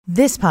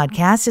This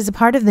podcast is a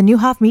part of the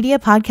Newhoff Media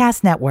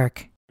Podcast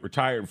Network.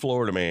 Retired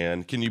Florida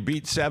man. Can you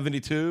beat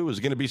 72? Is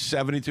it going to be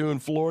 72 in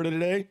Florida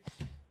today?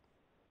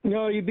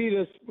 No, you beat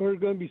us. We're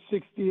going to be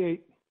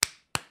 68.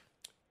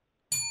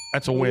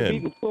 That's a win. We're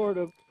beating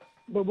Florida,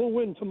 but we'll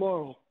win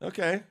tomorrow.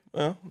 Okay.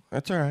 Well,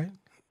 that's all right.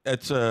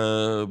 That's,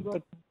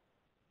 when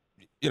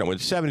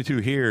 72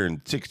 here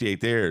and 68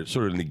 there, it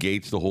sort of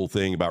negates the whole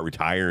thing about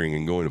retiring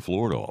and going to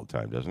Florida all the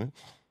time, doesn't it?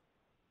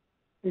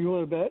 You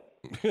want to bet?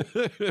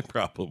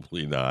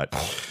 Probably not.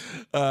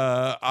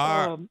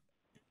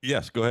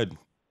 Yes, go ahead.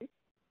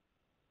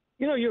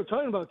 You know, you were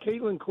talking about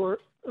Caitlin Clark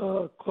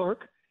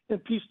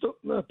and Pistol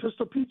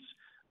Pete's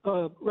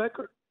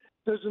record.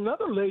 There's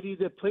another lady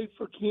that played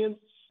for Kansas,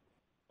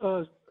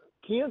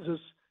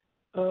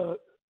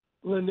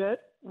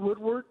 Lynette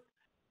Woodward.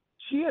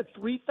 She had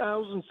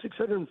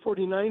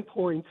 3,649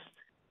 points.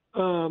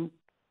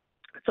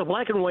 It's a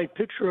black and white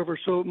picture of her,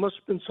 so it must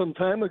have been some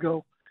time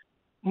ago.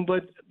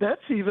 But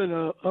that's even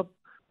a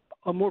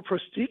more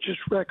prestigious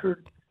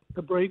record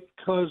to break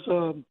because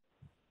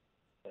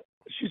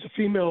she's a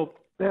female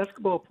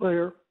basketball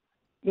player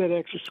that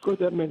actually scored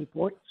that many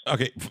points.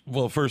 Okay,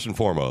 well, first and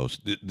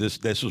foremost,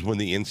 this was when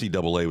the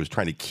NCAA was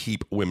trying to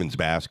keep women's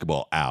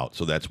basketball out,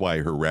 so that's why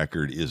her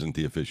record isn't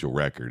the official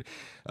record.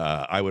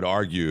 I would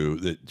argue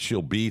that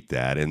she'll beat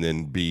that and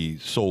then be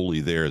solely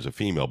there as a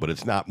female, but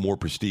it's not more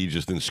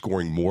prestigious than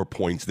scoring more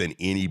points than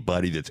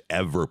anybody that's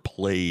ever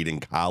played in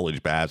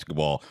college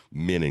basketball,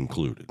 men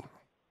included.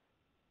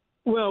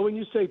 Well, when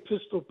you say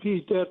Pistol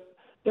Pete,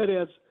 that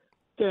adds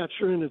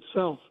stature in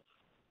itself.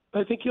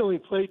 I think he only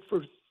played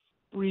for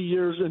 3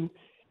 years, and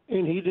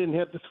he didn't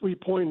have the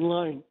three-point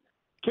line.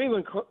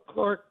 Caitlin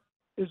Clark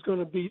is going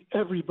to beat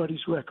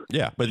everybody's record.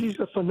 Yeah, but she's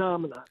a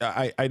phenomenon.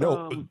 I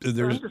know. I'm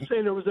just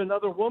saying there was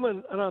another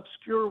woman, an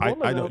obscure woman.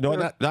 I know, no,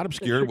 not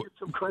obscure.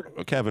 Some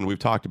credit. Kevin, we've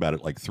talked about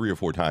it like 3 or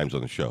 4 times on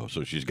the show,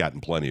 so she's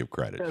gotten plenty of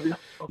credit. Okay.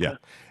 Yeah.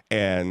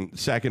 And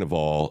second of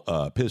all,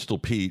 Pistol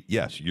Pete,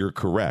 yes, you're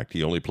correct.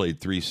 He only played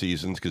 3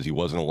 seasons because he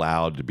wasn't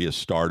allowed to be a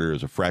starter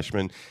as a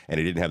freshman, and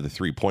he didn't have the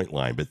three-point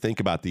line. But think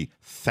about the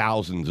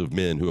thousands of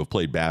men who have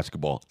played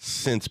basketball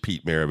since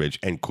Pete Maravich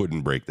and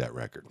couldn't break that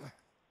record.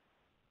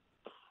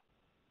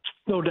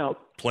 No doubt.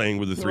 Playing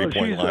with the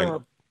three-point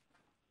line.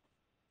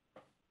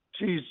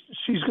 She's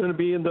going to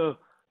be in the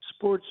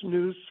sports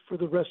news for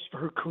the rest of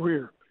her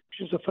career.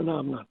 She's a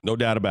phenomenon. No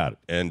doubt about it.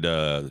 And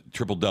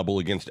triple-double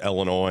against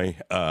Illinois,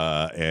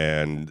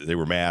 and they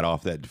were mad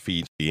off that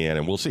defeat.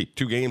 And we'll see.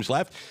 2 games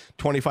left,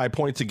 25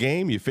 points a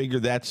game. You figure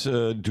that's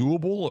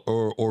doable,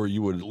 or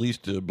you would at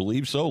least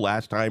believe so.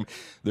 Last time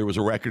there was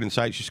a record in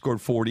sight, she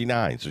scored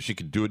 49, so she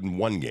could do it in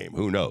 1 game.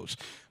 Who knows?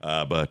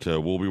 But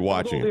we'll be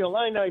watching. The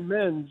Illini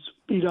men's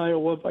beat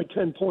Iowa by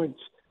 10 points,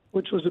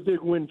 which was a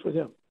big win for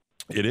them.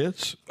 It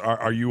is?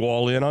 Are you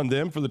all in on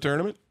them for the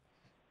tournament?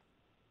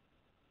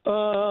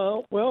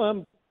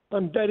 Well,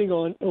 I'm betting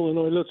on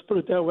Illinois. Let's put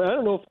it that way. I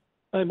don't know if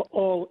I'm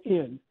all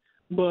in,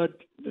 but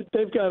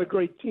they've got a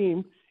great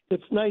team.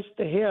 It's nice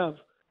to have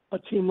a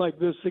team like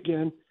this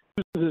again.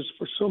 This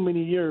for so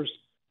many years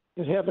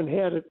and haven't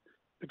had it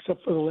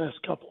except for the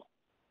last couple.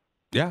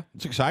 Yeah,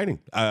 it's exciting.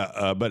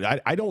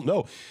 But I don't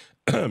know.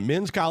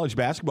 Men's college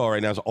basketball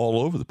right now is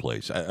all over the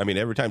place. I mean,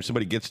 every time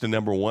somebody gets to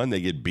number 1, they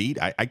get beat.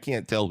 I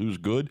can't tell who's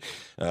good.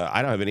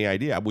 I don't have any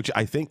idea, which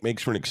I think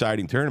makes for an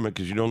exciting tournament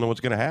because you don't know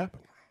what's going to happen.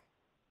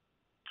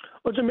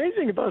 What's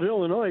amazing about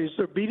Illinois is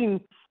they're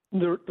beating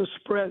the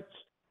spreads.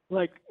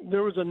 Like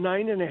there was a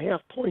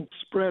 9.5-point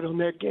spread on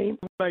that game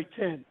by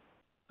 10.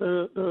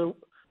 The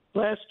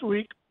last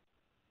week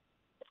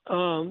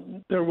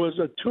there was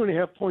a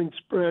 2.5-point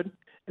spread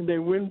and they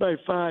win by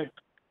 5.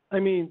 I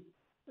mean,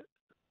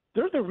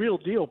 they're the real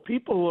deal.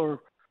 People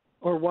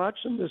are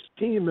watching this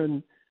team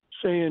and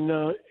saying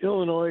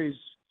Illinois is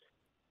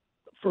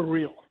for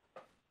real.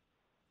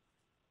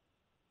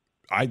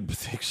 I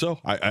think so.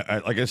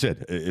 I like I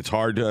said, it's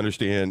hard to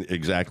understand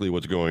exactly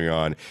what's going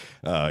on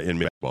in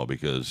basketball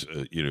because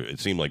it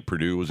seemed like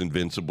Purdue was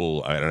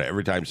invincible. I don't know,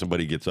 every time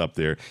somebody gets up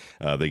there,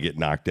 they get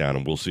knocked down,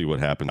 and we'll see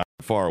what happens. Not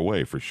far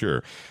away for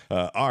sure.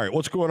 All right,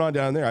 what's going on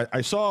down there?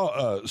 I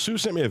saw Sue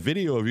sent me a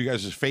video of you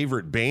guys'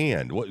 favorite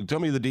band. Tell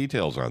me the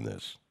details on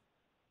this.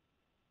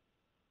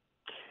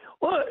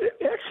 Well,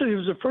 actually, it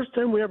was the first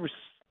time we ever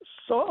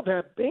saw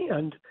that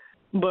band,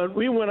 but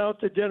we went out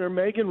to dinner.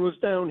 Megan was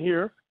down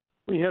here.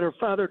 We had her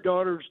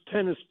father-daughter's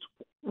tennis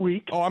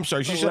week. Oh, I'm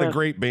sorry. She said a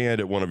great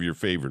band at one of your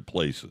favorite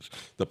places.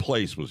 The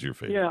place was your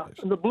favorite place.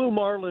 Yeah, and the Blue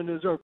Marlin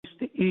is our place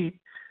to eat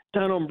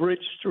down on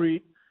Bridge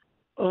Street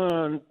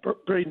on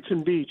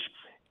Bradenton Beach.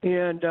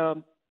 And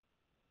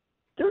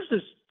there's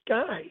this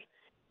guy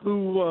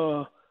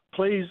who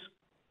plays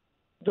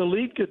the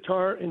lead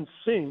guitar and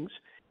sings.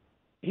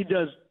 He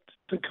does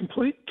the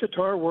complete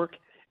guitar work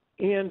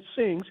and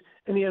sings,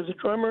 and he has a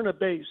drummer and a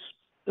bass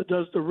that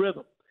does the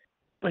rhythm.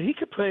 But he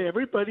could play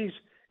everybody's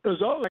 – it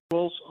was all like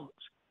old songs.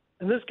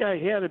 And this guy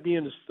had to be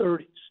in his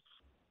 30s.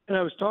 And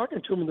I was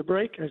talking to him in the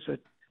break, and I said,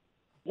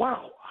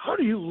 wow, how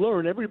do you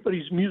learn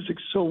everybody's music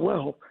so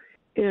well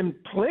and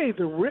play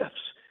the riffs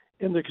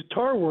and the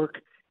guitar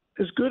work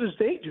as good as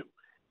they do.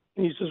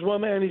 And he says, well,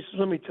 man, he says,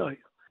 let me tell you,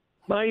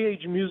 my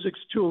age music's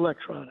too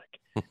electronic.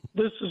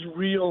 This is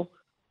real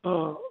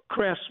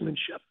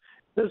craftsmanship.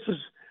 This is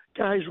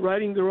guys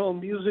writing their own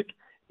music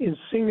and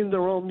singing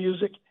their own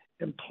music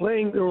and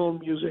playing their own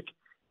music.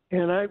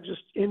 And I'm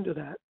just into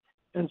that.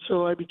 And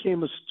so I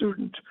became a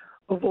student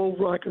of old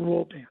rock and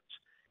roll bands.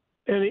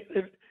 And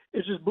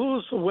it just blew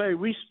us away.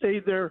 We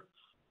stayed there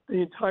the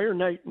entire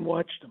night and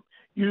watched them.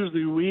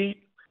 Usually we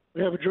eat,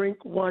 we have a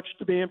drink, watch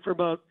the band for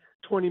about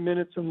 20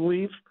 minutes and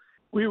leave.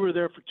 We were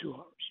there for 2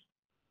 hours.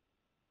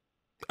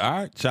 All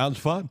right. Sounds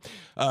fun.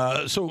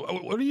 So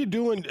what are you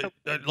doing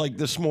like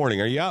this morning?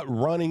 Are you out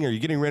running? Are you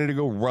getting ready to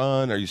go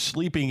run? Are you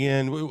sleeping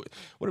in? What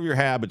have your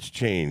habits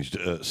changed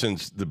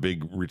since the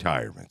big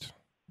retirement?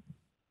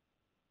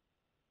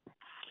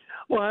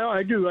 Well,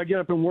 I do. I get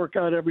up and work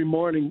out every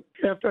morning.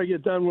 After I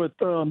get done with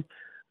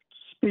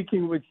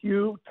speaking with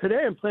you,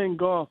 today I'm playing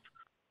golf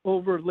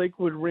over at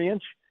Lakewood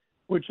Ranch,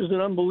 which is an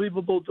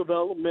unbelievable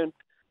development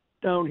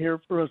down here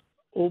for us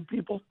old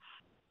people,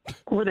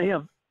 where they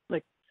have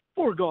like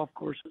 4 golf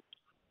courses.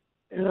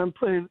 And I'm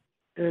playing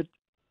at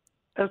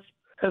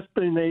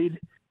Esplanade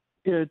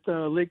at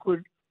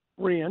Lakewood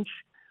Ranch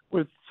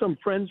with some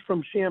friends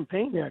from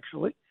Champaign,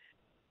 actually.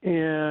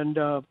 And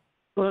so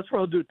that's what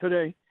I'll do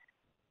today.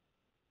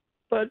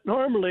 But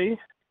normally,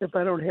 if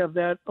I don't have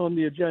that on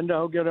the agenda,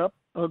 I'll get up,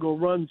 I'll go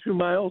run 2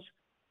 miles,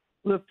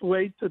 lift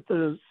weights at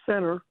the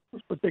center,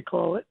 that's what they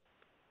call it,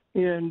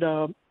 and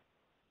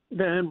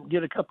then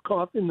get a cup of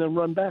coffee and then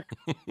run back.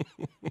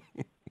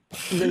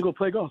 And then go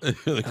play golf.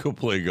 Go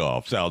play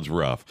golf. Sounds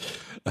rough.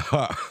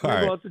 All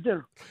right. Go out to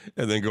dinner.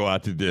 And then go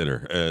out to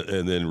dinner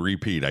and then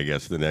repeat, I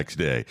guess, the next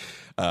day.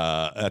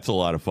 That's a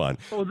lot of fun.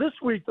 Well, this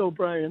week, though,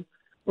 Brian,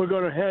 we're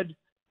going to head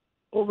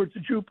over to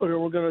Jupiter.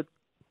 We're going to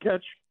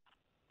catch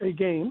a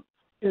game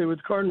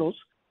with Cardinals,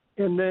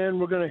 and then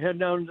we're going to head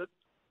down to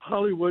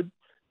Hollywood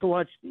to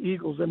watch the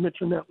Eagles. I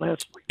mentioned that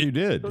last week. You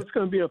did. So it's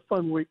going to be a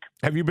fun week.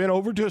 Have you been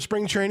over to a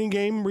spring training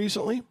game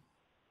recently?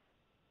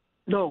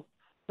 No,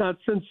 not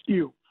since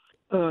you.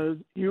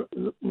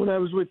 When I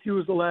was with you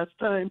was the last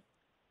time.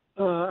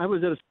 I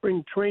was at a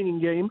spring training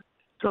game,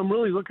 so I'm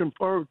really looking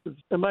forward to this.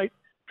 I might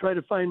try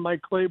to find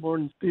Mike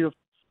Claiborne and see if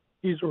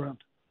he's around.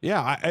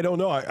 Yeah, I don't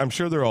know. I'm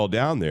sure they're all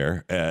down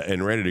there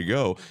and ready to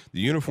go. The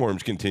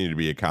uniforms continue to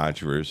be a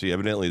controversy.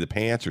 Evidently, the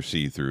pants are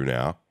see-through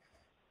now.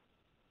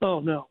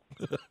 Oh, no.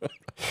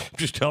 I'm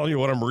just telling you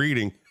what I'm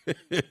reading.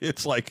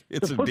 It's like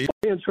it's the a football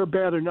pants are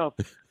bad enough.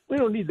 We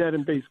don't need that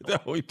in baseball.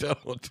 No, we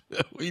don't.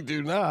 We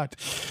do not.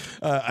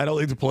 I don't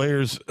think the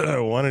players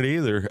want it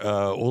either.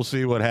 We'll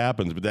see what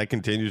happens, but that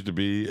continues to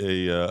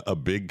be a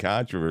big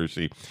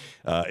controversy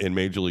in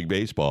Major League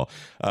Baseball.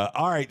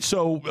 All right,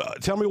 so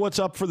tell me what's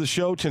up for the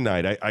show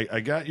tonight. I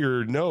got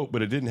your note,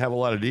 but it didn't have a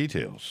lot of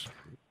details.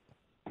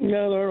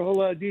 No, there are a whole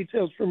lot of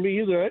details for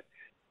me either.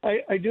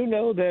 I do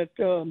know that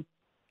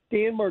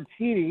Dan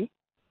Martini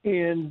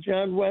and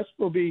John West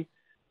will be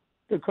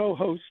the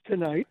co-host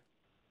tonight.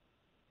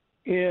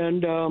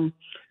 And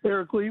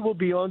Eric Lee will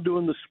be on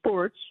doing the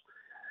sports.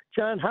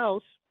 John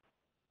House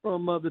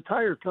from the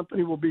tire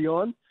company will be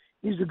on.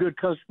 He's a good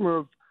customer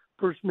of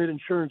First Mid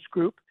Insurance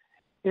Group.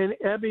 And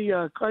Abby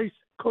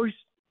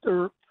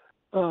Koister,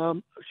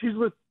 she's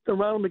with the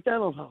Ronald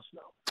McDonald House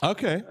now.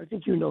 Okay. I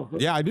think you know her.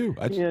 Yeah, I do.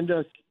 And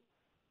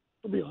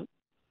she'll be on.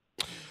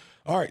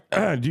 All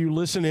right. Do you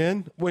listen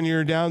in when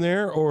you're down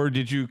there, or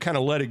did you kind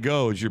of let it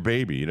go as your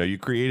baby? You know, you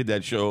created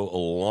that show a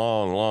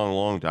long, long,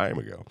 long time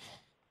ago.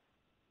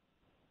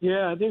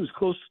 Yeah, I think it was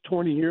close to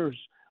 20 years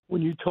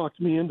when you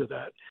talked me into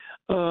that.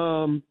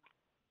 I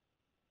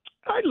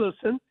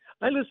listened.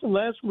 I listened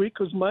last week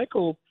because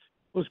Michael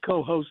was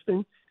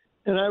co-hosting,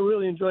 and I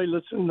really enjoyed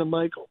listening to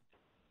Michael.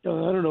 I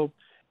don't know.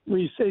 When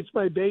you say it's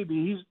my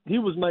baby, he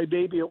was my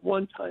baby at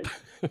one time.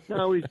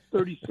 Now he's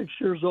 36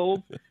 years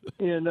old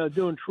and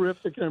doing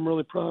terrific, and I'm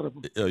really proud of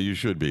him. You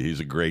should be. He's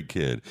a great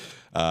kid.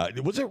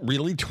 Was it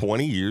really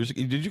 20 years?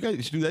 Did you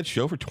guys do that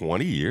show for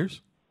 20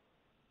 years?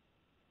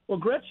 Well,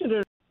 Gretchen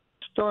had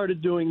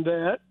started doing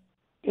that,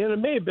 and it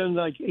may have been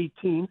like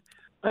 18.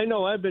 I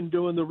know I've been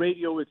doing the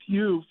radio with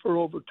you for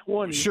over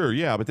 20. Sure,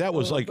 yeah, but that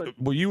was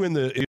were you in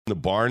the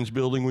Barnes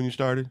building when you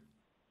started?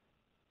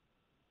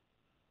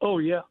 Oh,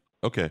 yeah.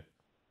 Okay.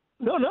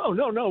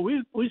 No.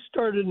 We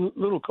started in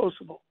Little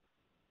Kosovo.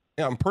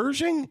 Yeah, in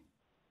Pershing?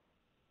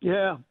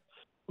 Yeah.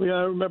 I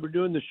remember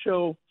doing the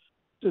show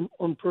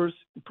on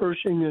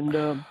Pershing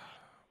and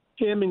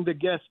jamming the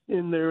guests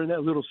in there in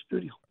that little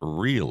studio.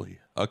 Really?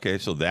 Okay,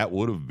 so that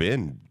would have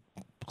been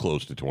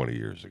close to 20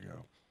 years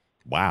ago.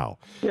 Wow.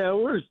 Yeah,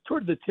 we're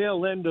toward the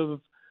tail end of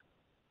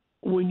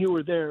when you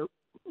were there.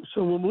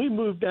 So when we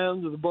moved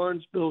down to the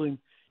Barnes building,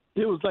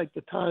 it was like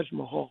the Taj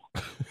Mahal.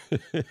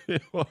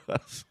 It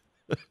was.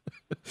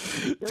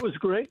 It was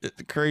great.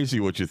 It's crazy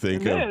what you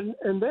think of.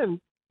 And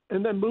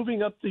then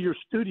moving up to your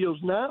studios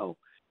now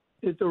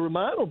at the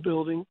Romano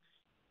building,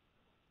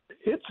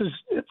 it's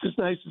as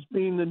nice as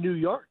being in New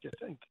York, I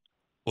think.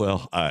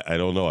 Well, I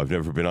don't know. I've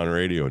never been on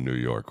radio in New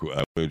York.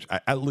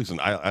 Listen,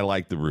 I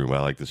like the room. I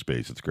like the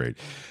space. It's great.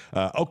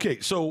 Okay,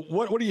 so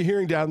what are you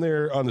hearing down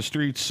there on the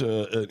streets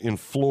in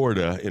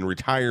Florida, in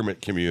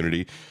retirement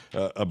community,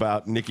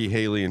 about Nikki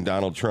Haley and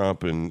Donald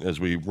Trump? And as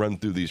we run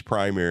through these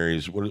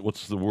primaries,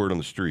 what's the word on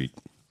the street?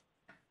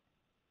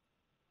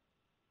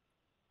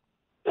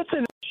 That's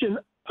an issue.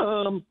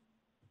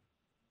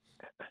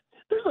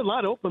 There's a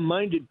lot of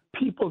open-minded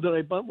people that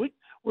I bump.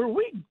 Where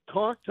we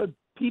talk to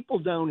people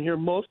down here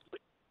mostly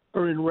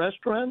are in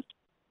restaurants.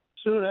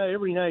 Soon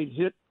every night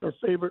hit our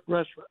favorite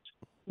restaurants.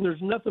 And there's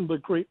nothing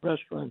but great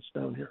restaurants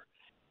down here.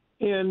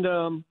 And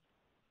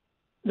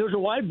there's a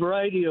wide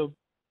variety of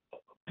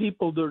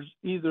people. There's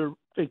either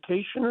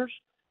vacationers,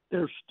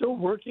 they're still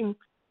working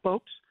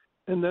folks,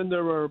 and then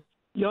there are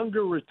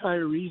younger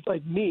retirees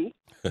like me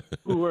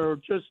who are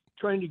just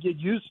trying to get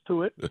used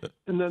to it.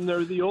 And then there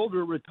are the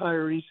older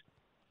retirees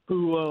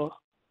who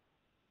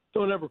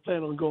don't ever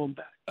plan on going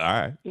back. All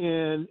right.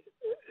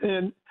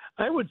 And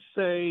I would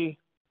say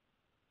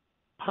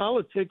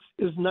politics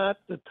is not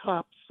the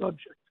top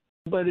subject,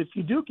 but if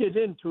you do get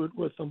into it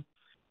with them,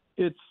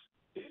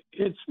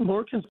 it's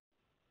more.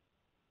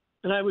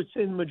 And I would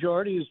say the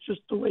majority is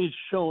just the way it's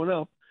showing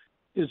up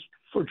is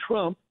for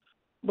Trump,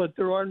 but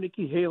there are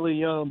Nikki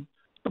Haley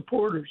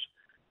supporters.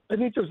 I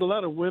think there's a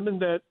lot of women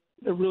that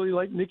really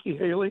like Nikki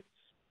Haley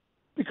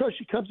because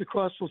she comes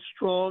across so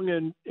strong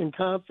and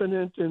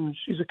confident, and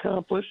she's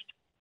accomplished.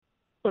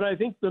 But I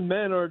think the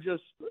men are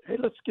just, hey,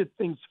 let's get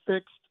things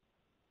fixed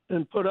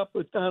and put up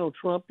with Donald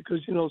Trump because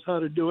he knows how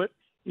to do it,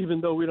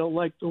 even though we don't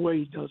like the way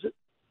he does it.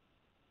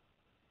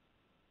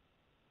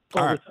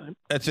 All the time.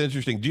 That's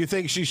interesting. Do you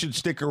think she should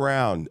stick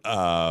around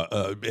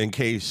in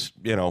case,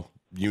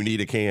 you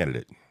need a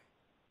candidate?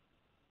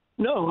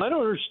 No, I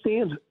don't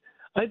understand it.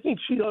 I think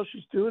all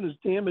she's doing is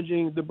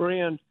damaging the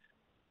brand,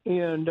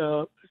 and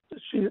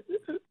she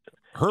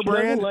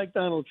doesn't like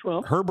Donald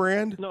Trump. Her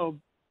brand?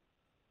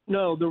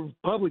 No, the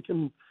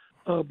Republican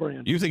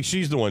brand. You think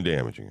she's the one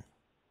damaging it?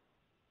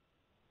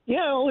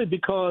 Yeah, only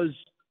because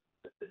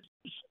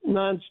it's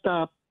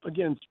nonstop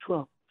against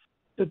Trump.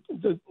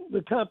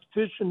 The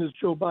competition is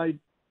Joe Biden,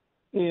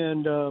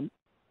 and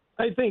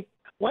I think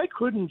why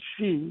couldn't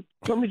she?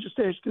 Let me just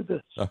ask you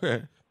this: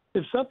 okay,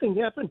 if something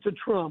happened to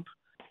Trump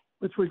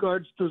with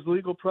regards to his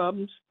legal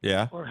problems,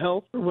 or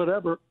health or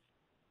whatever,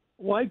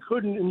 why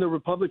couldn't in the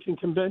Republican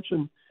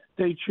convention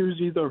they choose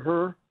either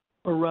her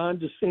or Ron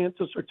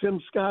DeSantis or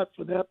Tim Scott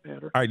for that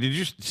matter? All right, did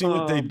you see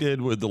what they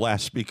did with the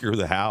last Speaker of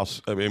the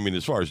House? I mean,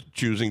 as far as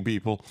choosing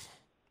people.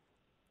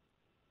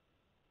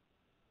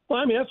 Well,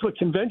 I mean, that's what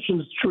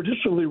conventions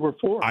traditionally were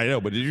for. I know,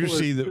 but did you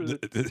see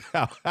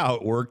how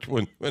it worked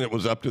when it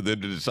was up to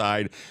them to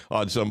decide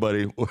on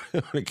somebody when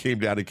it came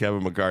down to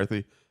Kevin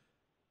McCarthy?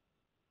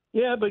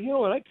 Yeah, but you know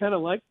what? I kind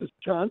of like this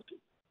Johnson.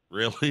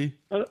 Really?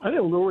 I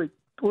don't know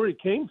where he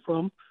came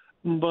from,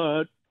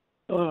 but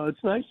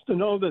it's nice to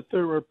know that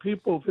there are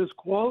people of his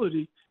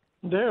quality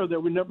there that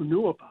we never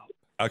knew about.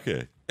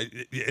 Okay.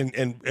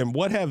 And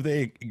what have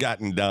they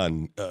gotten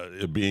done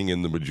being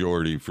in the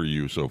majority for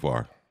you so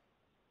far?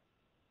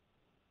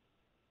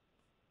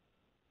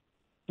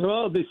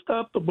 Well, they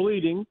stopped the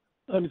bleeding.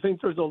 I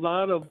think there's a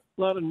lot of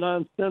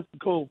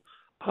nonsensical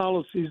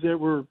policies that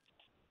were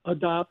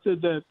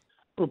adopted that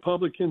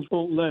Republicans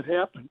won't let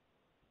happen.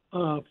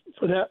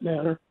 For that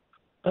matter,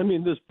 I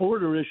mean, this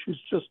border issue is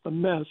just a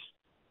mess.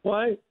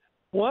 Why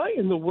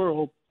in the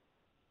world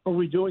are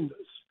we doing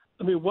this?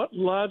 I mean, what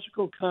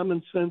logical,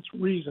 common sense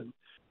reason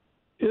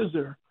is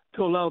there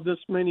to allow this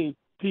many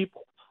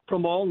people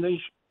from all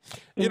nations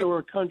into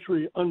our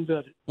country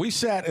unvetted? We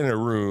sat in a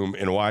room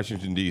in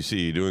Washington,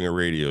 D.C. doing a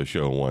radio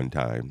show one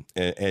time,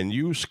 and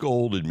you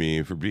scolded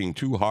me for being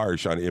too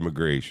harsh on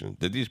immigration,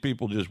 that these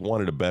people just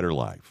wanted a better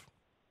life.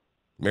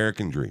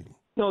 American dream.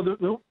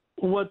 No,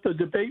 what the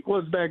debate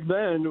was back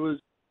then was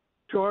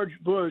George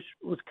Bush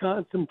was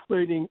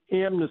contemplating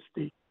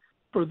amnesty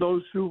for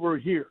those who were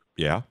here.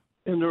 Yeah.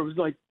 And there was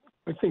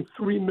I think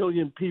 3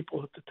 million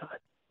people at the time.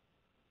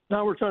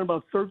 Now we're talking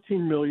about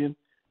 13 million.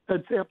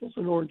 That's apples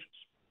and oranges.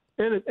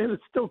 And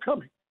it's still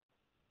coming.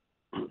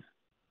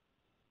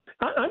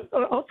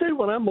 I'll tell you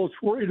what I'm most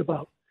worried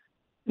about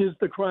is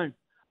the crime.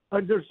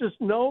 There's just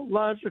no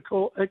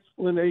logical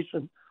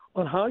explanation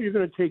on how you're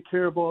going to take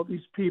care of all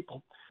these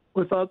people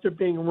without there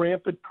being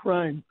rampant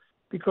crime,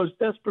 because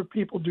desperate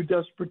people do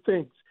desperate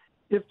things.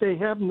 If they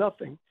have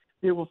nothing,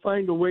 they will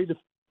find a way to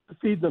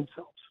feed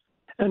themselves.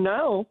 And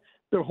now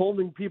they're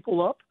holding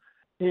people up,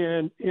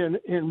 and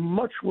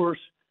much worse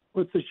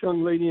with this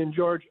young lady in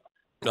Georgia.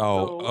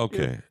 Oh, so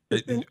okay.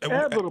 It's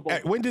inevitable.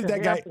 When did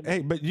that guy? Hey,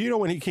 but you know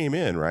when he came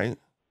in, right?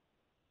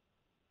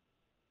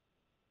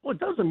 Well, it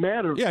doesn't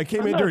matter. Yeah, it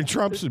came in during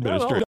Trump's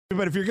administration.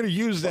 But if you're going to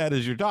use that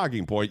as your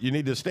talking point, you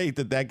need to state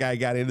that guy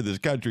got into this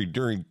country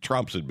during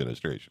Trump's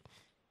administration.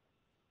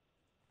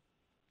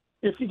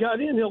 If he got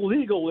in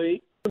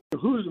illegally,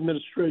 whose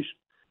administration?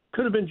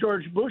 Could have been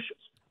George Bush's.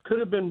 Could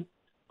have been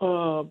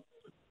Barack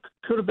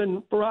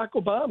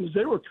Obama's.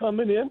 They were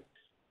coming in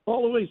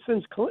all the way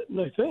since Clinton,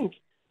 I think.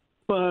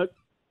 But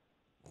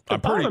The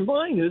bottom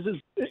line is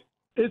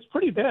it's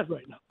pretty bad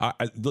right now.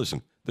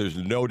 Listen, there's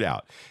no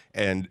doubt.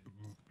 And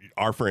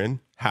our friend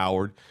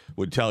Howard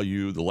would tell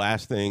you the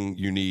last thing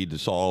you need to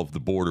solve the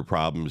border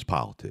problem is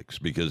politics,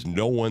 because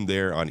no one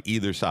there on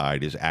either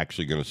side is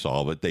actually going to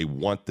solve it. They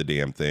want the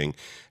damn thing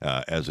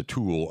as a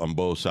tool on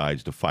both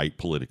sides to fight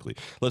politically.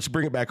 Let's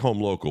bring it back home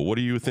local. What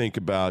do you think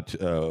about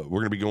we're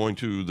going to be going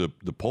to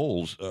the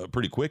polls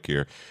pretty quick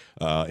here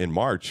in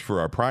March for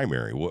our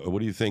primary. What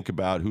do you think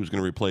about who's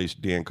going to replace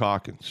Dan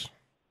Calkins?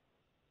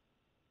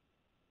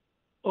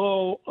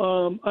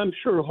 I'm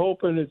sure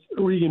hoping it's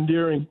Regan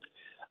Deering.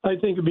 I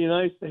think it'd be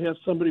nice to have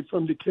somebody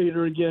from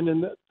Decatur again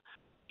and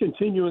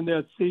continue in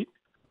that seat.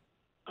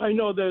 I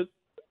know that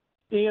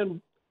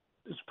Dan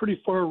is pretty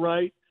far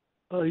right.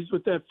 He's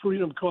with that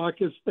Freedom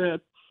Caucus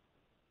that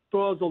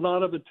draws a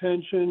lot of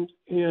attention,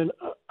 and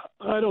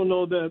I don't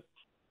know that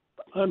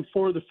I'm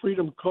for the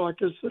Freedom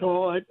Caucus at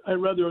all. I'd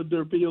rather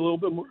there be a little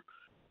bit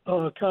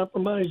more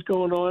compromise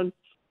going on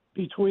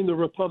between the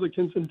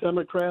Republicans and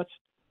Democrats,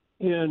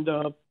 and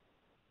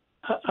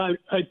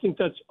I think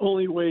that's the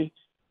only way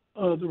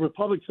the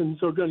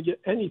Republicans are going to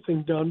get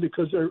anything done,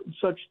 because they're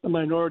such the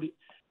minority.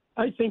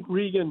 I think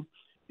Regan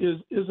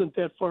isn't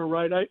that far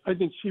right. I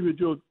think she would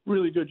do a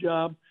really good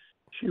job.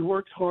 She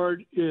works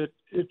hard at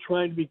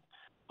trying to be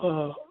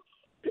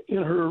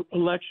in her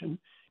election,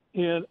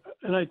 and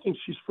I think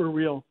she's for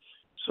real.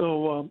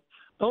 So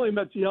I only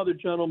met the other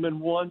gentleman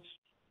once.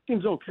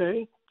 Seems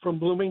okay from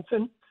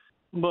Bloomington,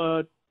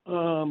 but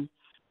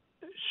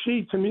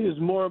she, to me, is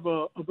more of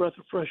a breath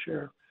of fresh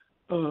air.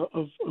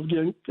 Of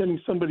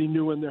getting somebody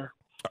new in there.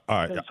 All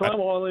right. And so I'm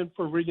all in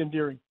for Regan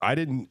Deering. I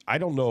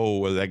don't know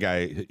whether that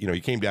guy, he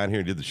came down here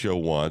and did the show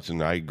once,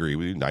 and I agree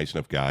with you, nice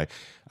enough guy.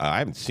 I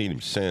haven't seen him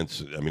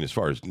since. I mean, as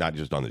far as not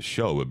just on the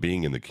show, but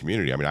being in the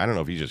community. I mean, I don't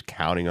know if he's just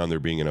counting on there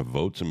being enough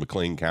votes in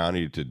McLean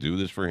County to do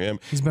this for him.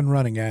 He's been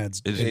running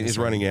ads. He's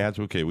running ads.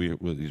 Okay,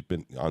 he's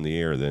been on the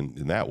air then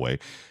in that way.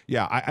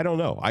 Yeah, I don't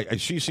know.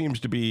 She seems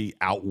to be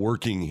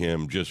outworking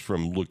him just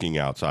from looking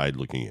outside,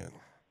 looking in.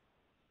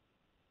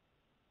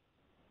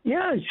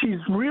 Yeah, she's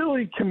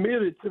really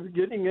committed to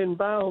getting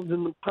involved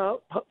in the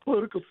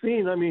political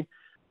scene. I mean,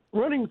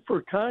 running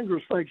for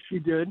Congress like she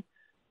did,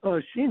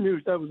 she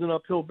knew that was an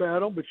uphill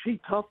battle, but she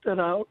toughed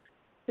it out,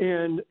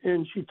 and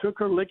she took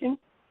her licking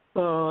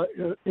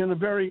in a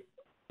very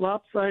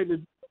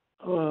lopsided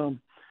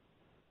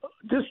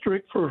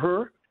district for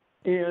her,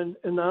 and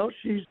now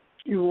she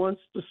wants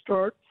to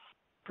start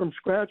from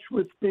scratch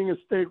with being a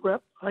state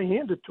rep. I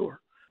hand it to her.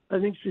 I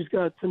think she's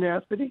got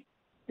tenacity,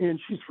 and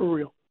she's for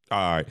real.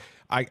 All right.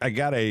 I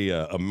got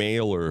a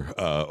mailer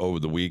over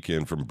the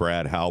weekend from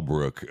Brad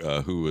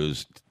Halbrook, who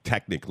is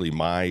technically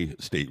my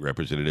state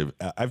representative.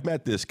 I've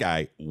met this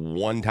guy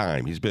one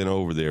time. He's been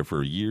over there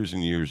for years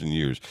and years and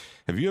years.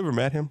 Have you ever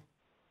met him?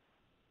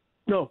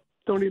 No,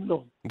 don't even know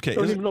him. Okay,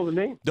 don't even know the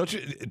name. Don't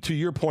you? To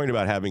your point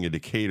about having a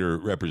Decatur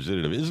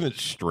representative, isn't it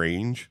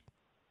strange?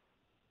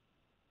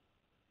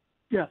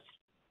 Yes.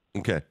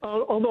 Okay.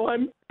 Although I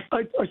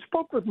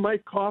spoke with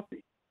Mike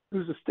Coffey,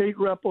 who's a state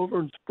rep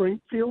over in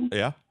Springfield.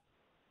 Yeah.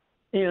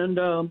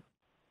 And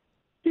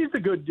he's a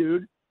good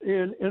dude.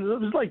 And it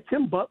was like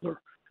Tim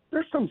Butler.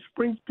 There's some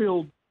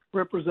Springfield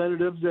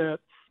representatives that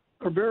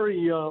are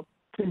very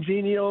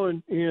congenial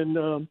and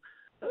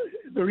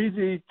they're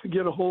easy to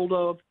get a hold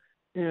of,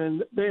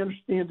 and they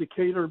understand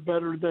Decatur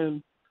better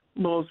than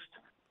most.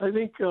 I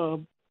think,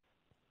 there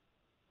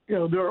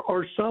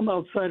are some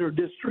outside our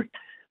district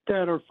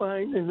that are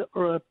fine and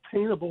are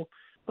obtainable,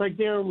 like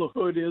Darren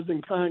LaHood is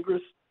in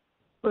Congress,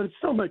 but it's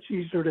so much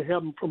easier to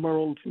have them from our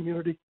own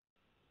community.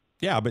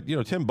 Yeah, but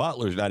Tim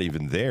Butler's not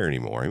even there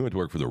anymore. He went to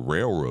work for the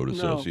Railroad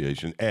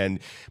Association. No.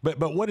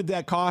 But what did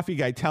that coffee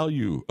guy tell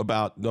you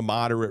about the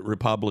moderate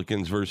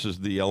Republicans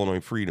versus the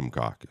Illinois Freedom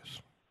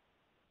Caucus?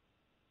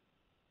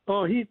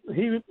 Oh, he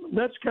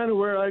that's kind of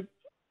where I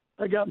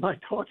got my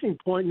talking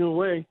point in a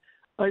way.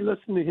 I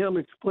listened to him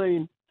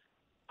explain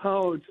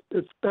how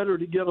it's better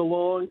to get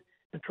along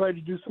and try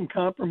to do some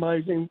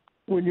compromising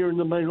when you're in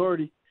the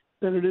minority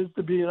than it is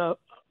to be an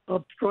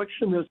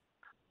obstructionist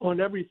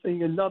on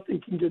everything, and nothing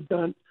can get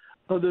done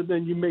other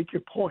than you make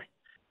your point,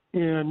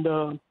 and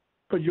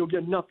but you'll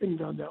get nothing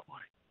done that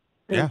way.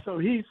 And yeah. So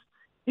he's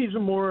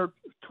more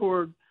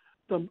toward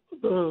the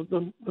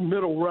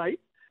middle right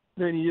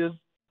than he is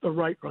the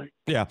right.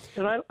 Yeah.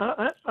 And I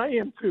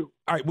am too.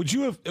 All right. Would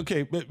you have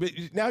but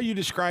now you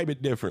describe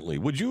it differently.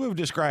 Would you have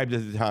described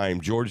at the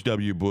time George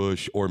W.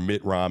 Bush or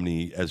Mitt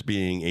Romney as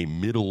being a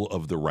middle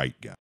of the right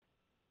guy?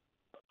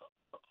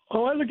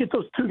 Oh, I look at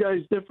those two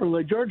guys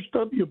differently. George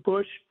W.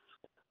 Bush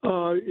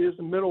is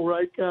a middle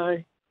right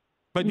guy.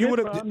 But you would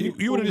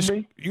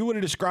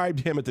have described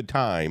him at the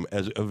time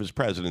of his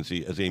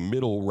presidency as a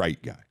middle right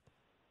guy.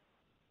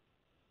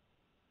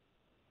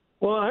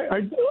 Well,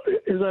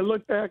 as I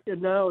look back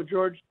at now,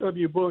 George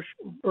W. Bush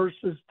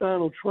versus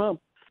Donald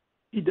Trump,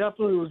 he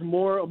definitely was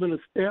more of an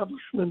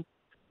establishment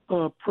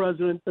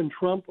president than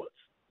Trump was.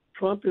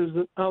 Trump is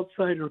an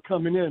outsider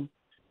coming in.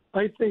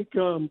 I think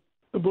the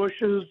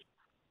Bushes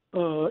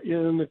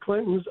and the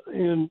Clintons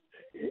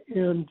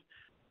and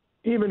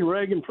even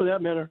Reagan for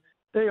that matter,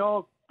 they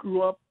all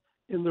grew up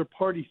in their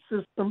party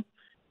system,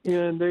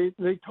 and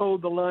they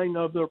told the line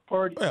of their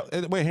party. Well,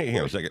 wait, hang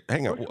on a second.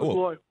 Hang on.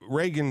 Well,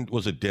 Reagan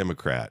was a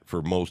Democrat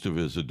for most of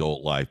his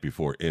adult life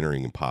before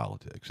entering in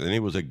politics, and he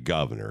was a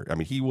governor. I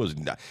mean, he was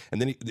not,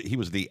 and then he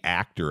was the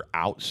actor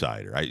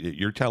outsider.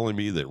 You're telling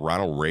me that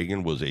Ronald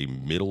Reagan was a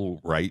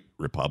middle-right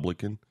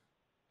Republican?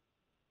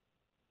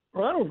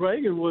 Ronald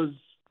Reagan was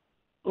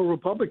a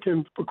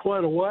Republican for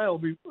quite a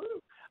while.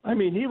 I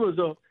mean, he was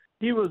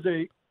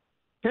a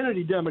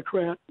Kennedy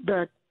Democrat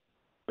back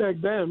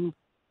then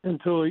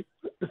until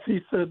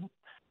he said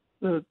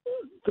the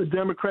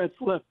Democrats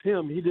left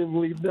him. He didn't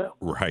leave them.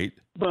 Right.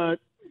 But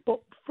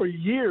for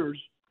years,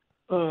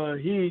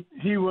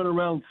 he went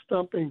around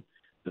stumping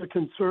the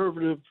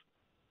conservative.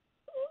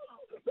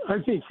 I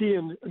think he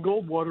and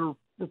Goldwater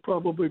were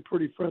probably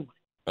pretty friendly.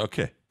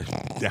 Okay.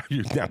 Now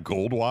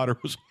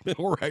Goldwater was a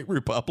middle-right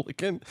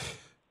Republican?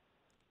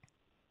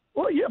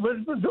 Well, yeah,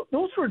 but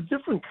those were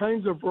different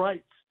kinds of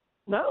rights.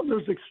 Now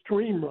there's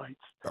extreme rights.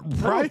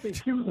 Right. I don't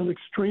think he was an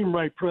extreme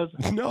right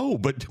president. No,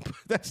 but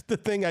that's the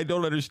thing I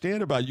don't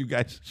understand about you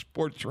guys who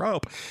support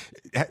Trump.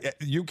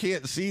 You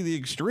can't see the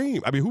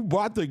extreme. I mean, who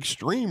bought the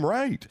extreme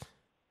right?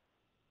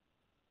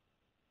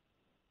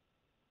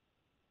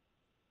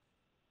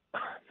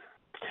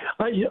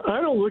 I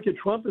don't look at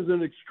Trump as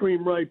an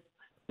extreme right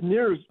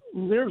near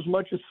as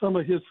much as some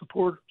of his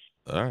supporters.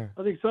 All right.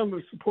 I think some of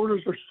his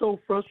supporters are so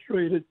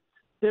frustrated,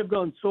 they've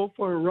gone so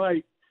far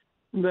right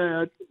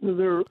that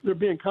they're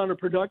being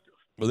counterproductive.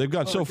 Well, they've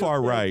gone so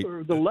far right.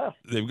 The left.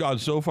 They've gone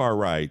so far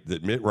right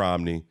that Mitt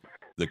Romney,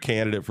 the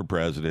candidate for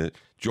president,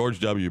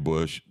 George W.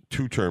 Bush,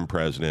 two-term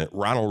president,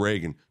 Ronald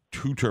Reagan,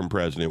 two-term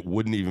president,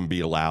 wouldn't even be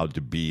allowed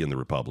to be in the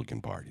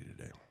Republican Party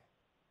today.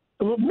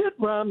 Well, Mitt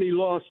Romney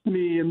lost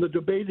me in the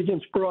debate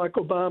against Barack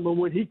Obama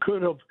when he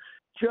could have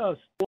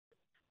just,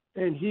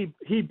 and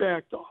he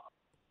backed off,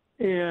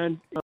 and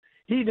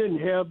he didn't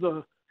have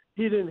the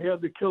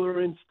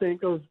killer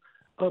instinct of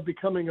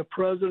becoming a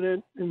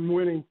president and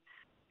winning,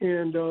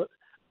 and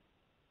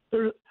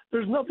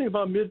there's nothing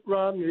about Mitt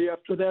Romney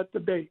after that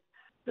debate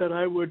that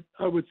I would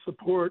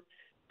support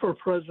for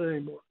president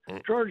anymore.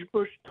 George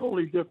Bush,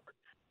 totally different.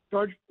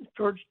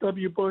 George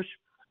W. Bush,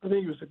 I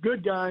think he was a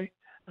good guy.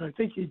 And I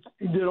think he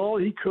did all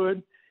he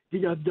could. He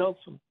got dealt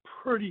some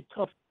pretty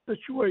tough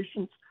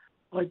situations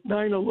like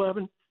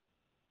 9/11,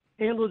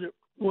 handled it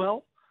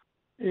well,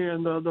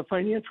 and the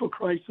financial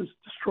crisis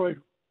destroyed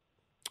him.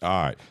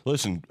 All right.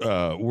 Listen,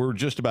 we're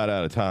just about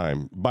out of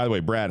time. By the way,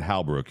 Brad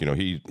Halbrook,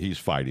 he's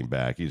fighting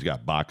back. He's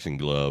got boxing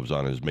gloves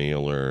on his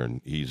mailer, and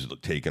he's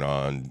taking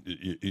on,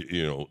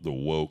 the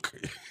woke.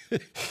 I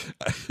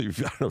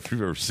don't know if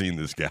you've ever seen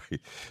this guy.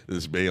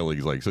 This mailing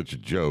is like such a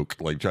joke,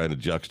 like trying to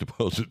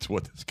juxtapose it to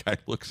what this guy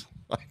looks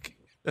like.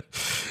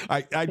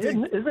 I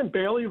think isn't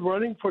Bailey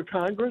running for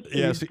Congress?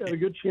 Yes, he's got a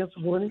good chance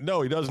of winning.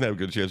 No, he doesn't have a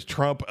good chance.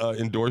 Trump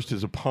endorsed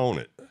his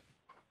opponent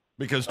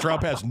because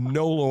Trump has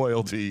no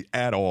loyalty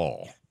at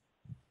all.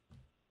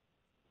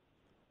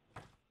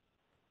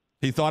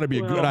 He thought it'd be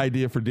a good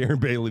idea for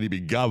Darren Bailey to be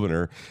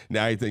governor.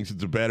 Now he thinks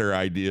it's a better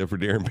idea for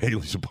Darren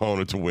Bailey's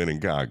opponent to win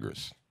in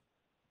Congress.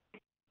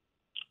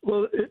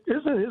 Well,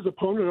 isn't his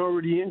opponent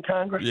already in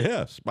Congress?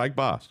 Yes, Mike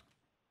Bost.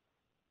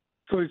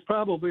 So he's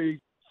probably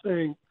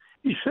saying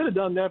he should have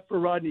done that for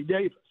Rodney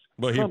Davis.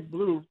 Well, Trump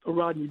blew to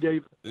Rodney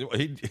Davis.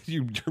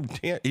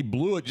 He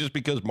blew it just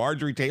because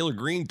Marjorie Taylor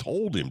Greene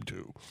told him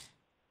to.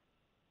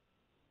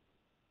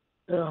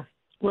 Yeah.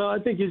 Well, I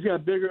think he's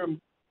got bigger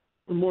and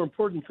more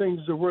important things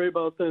to worry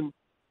about than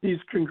these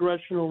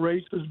congressional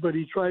races, but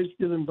he tries to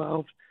get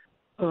involved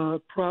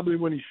probably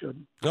when he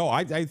shouldn't. No,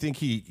 I think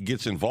he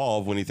gets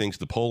involved when he thinks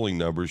the polling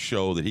numbers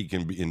show that he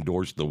can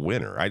endorse the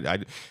winner. I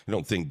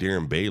don't think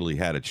Darren Bailey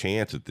had a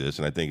chance at this,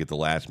 and I think at the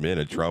last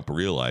minute Trump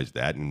realized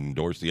that and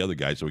endorsed the other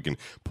guy so he can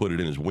put it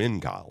in his win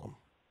column.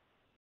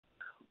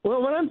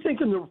 Well, what I'm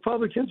thinking the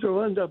Republicans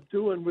will end up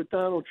doing with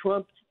Donald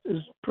Trump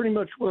is pretty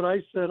much what I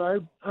said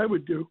I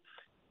would do.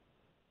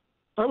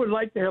 I would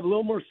like to have a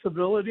little more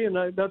civility, and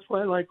that's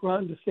why I like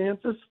Ron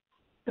DeSantis.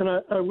 And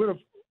I would have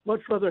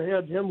much rather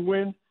had him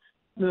win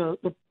the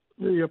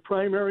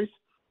primaries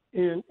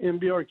and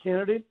be our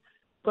candidate.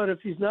 But if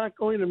he's not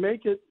going to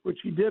make it, which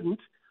he didn't,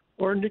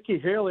 or Nikki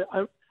Haley,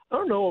 I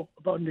don't know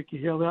about Nikki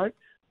Haley.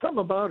 Something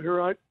about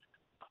her,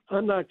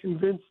 I'm not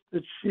convinced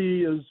that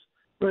she is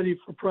ready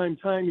for prime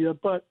time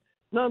yet. But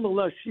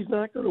nonetheless, she's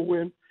not going to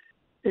win.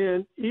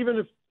 And even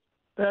if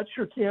that's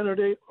your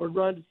candidate or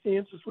Ron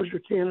DeSantis was your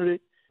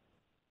candidate,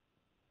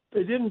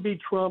 they didn't beat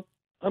Trump,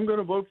 I'm going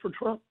to vote for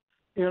Trump.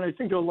 And I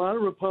think a lot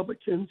of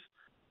Republicans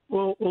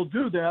will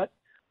do that,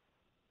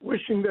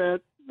 wishing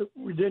that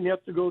we didn't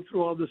have to go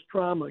through all this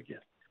drama again.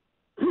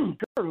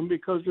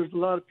 Because there's a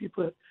lot of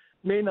people that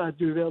may not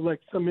do that, like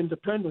some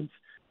independents.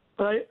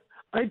 But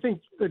I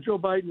think that Joe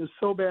Biden is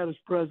so bad as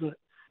president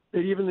that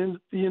even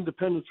the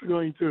independents are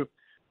going to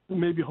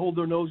maybe hold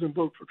their nose and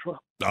vote for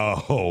Trump.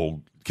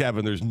 Oh,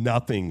 Kevin, there's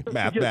nothing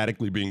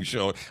mathematically being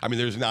shown. I mean,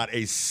 there's not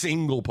a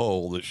single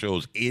poll that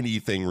shows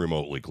anything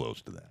remotely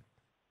close to that.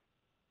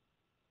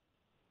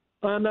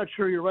 I'm not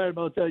sure you're right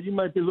about that. You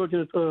might be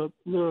looking at the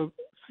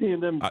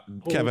CNN.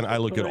 Kevin, I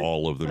look at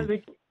all of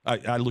them.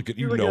 I look at,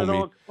 you know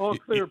me. All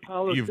clear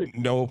politics.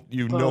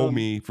 You know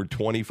me for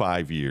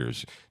 25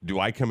 years. Do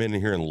I come in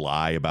here and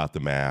lie about the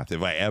math?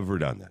 Have I ever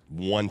done that?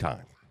 One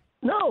time?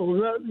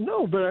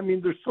 No, but I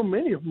mean, there's so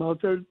many of them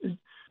out there.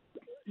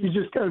 You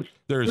just got to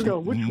figure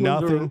out which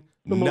ones are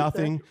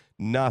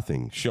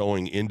nothing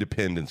showing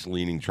independence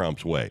leaning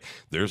Trump's way.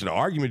 There's an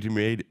argument to be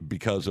made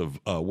because of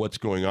what's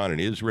going on in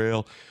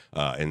Israel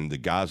and the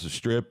Gaza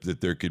Strip,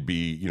 that there could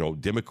be,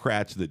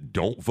 Democrats that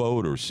don't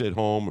vote or sit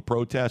home or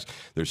protest.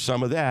 There's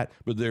some of that,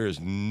 but there is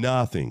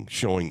nothing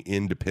showing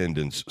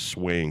independence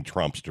swaying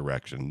Trump's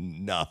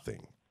direction.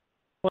 Nothing.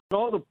 But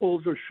all the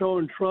polls are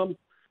showing Trump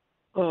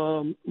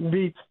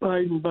beats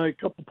Biden by a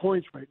couple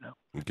points right now.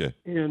 Okay.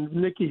 And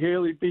Nikki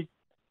Haley beat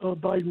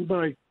Biden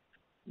by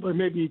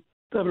maybe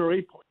 7 or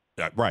 8 points.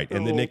 Right.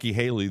 And then Nikki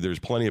Haley, there's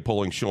plenty of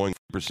polling showing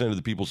 % of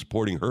the people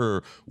supporting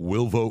her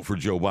will vote for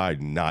Joe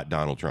Biden, not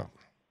Donald Trump.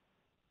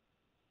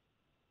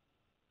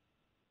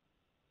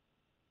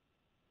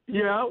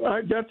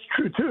 Yeah, that's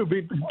true, too.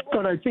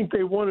 But I think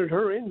they wanted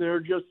her in there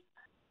just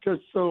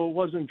so it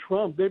wasn't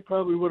Trump. They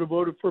probably would have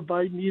voted for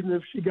Biden even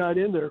if she got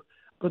in there.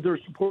 But they're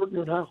supporting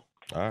her now.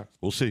 All right.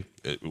 We'll see.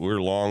 We're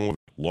a long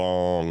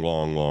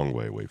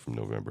way away from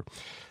November.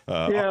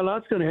 Yeah,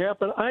 lots going to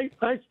happen.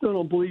 I still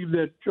don't believe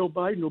that Joe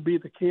Biden will be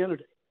the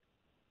candidate.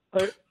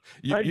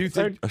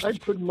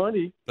 I'd put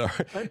money.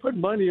 I'd put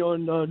money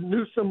on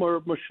Newsom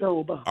or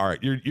Michelle Obama. All right,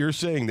 you're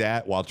saying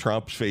that while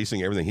Trump's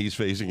facing everything he's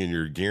facing, and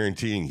you're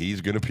guaranteeing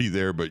he's going to be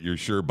there, but you're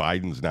sure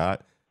Biden's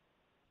not?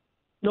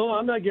 No,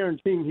 I'm not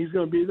guaranteeing he's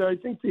going to be there. I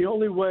think the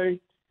only way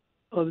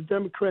the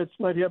Democrats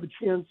might have a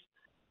chance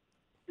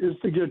is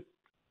to get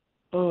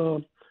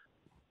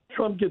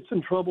Trump gets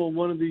in trouble in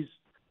one of these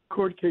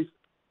court cases.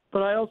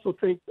 But I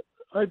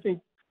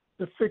think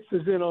the fix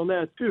is in on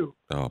that too.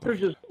 There's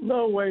just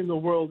no way in the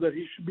world that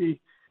he should be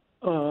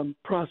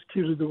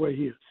prosecuted the way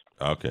he is.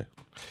 Okay.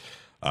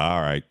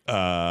 All right.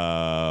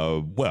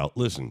 Well,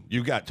 listen,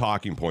 you've got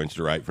talking points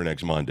to write for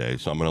next Monday,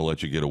 so I'm going to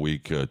let you get a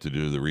week to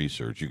do the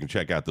research. You can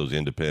check out those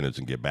independents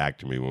and get back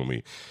to me when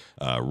we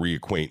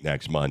reacquaint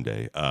next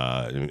Monday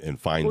and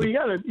find. Well,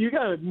 you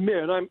gotta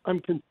admit, I'm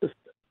consistent.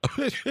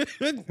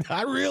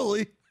 Not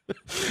really.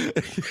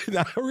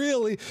 Not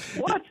really.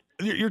 What?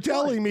 You're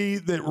telling me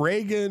that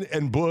Reagan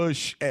and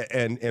Bush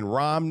and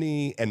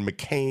Romney and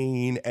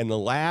McCain and the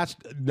last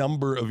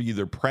number of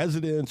either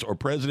presidents or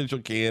presidential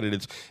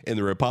candidates in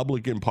the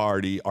Republican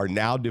Party are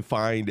now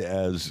defined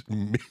as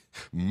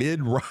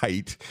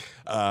mid-right,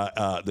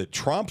 that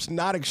Trump's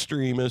not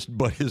extremist,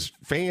 but his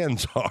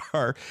fans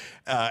are,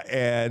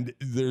 and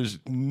there's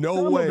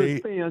no way. Some of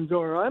his fans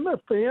are. I'm a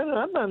fan.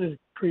 I'm not an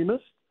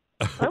extremist.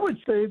 I would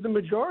say the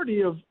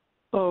majority of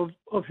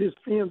his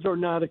fans are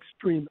not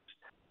extremists.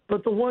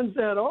 But the ones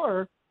that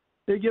are,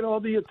 they get all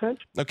the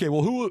attention. Okay,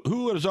 well,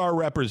 who is our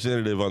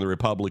representative on the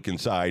Republican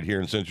side here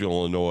in Central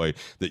Illinois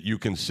that you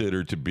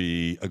consider to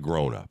be a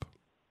grown-up?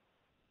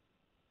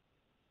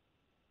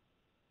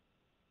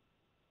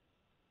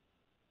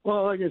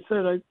 Well, like I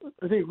said,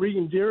 I think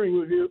Regan Deering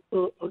would be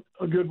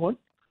a good one.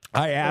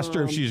 I asked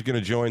her if she's going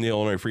to join the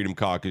Illinois Freedom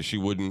Caucus. She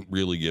wouldn't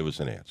really give us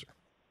an answer.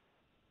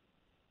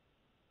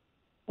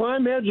 Well, I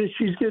imagine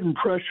she's getting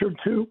pressured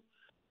too.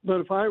 But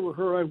if I were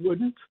her, I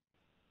wouldn't.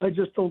 I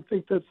just don't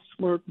think that's a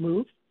smart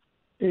move.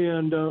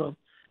 And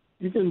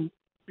you can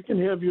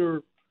have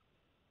your.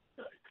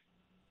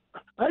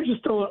 I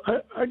just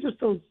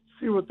don't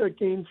see what that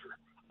gains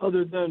her,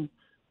 other than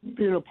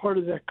being a part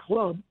of that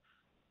club.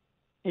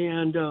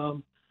 And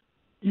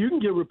you can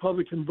get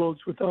Republican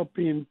votes without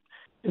being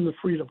in the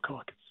Freedom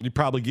Caucus. You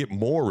probably get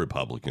more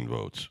Republican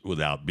votes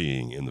without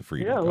being in the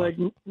Freedom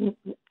Caucus.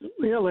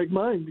 Like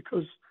mine,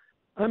 because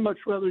I'd much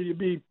rather you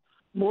be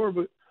more of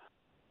a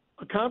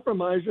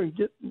compromiser and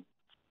get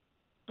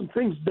some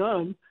things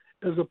done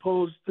as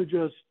opposed to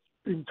just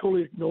being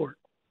totally ignored.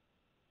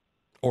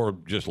 Or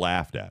just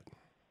laughed at.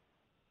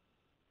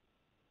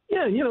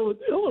 Yeah,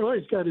 Illinois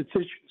has got its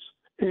issues,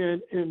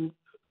 and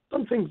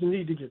some things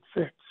need to get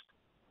fixed.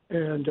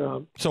 And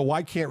so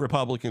why can't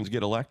Republicans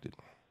get elected?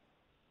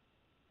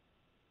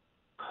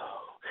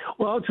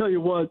 Well, I'll tell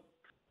you what.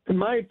 In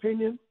my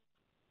opinion,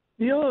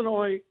 the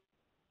Illinois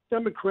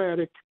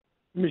Democratic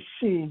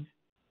machine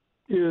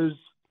is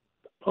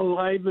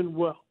alive and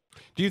well.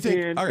 Do you think?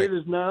 And all right, it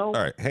is now. All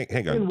right,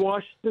 hang on. In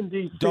Washington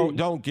D.C.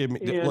 Don't give me,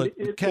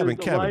 Kevin.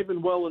 Alive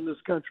and well in this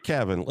country.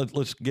 Kevin,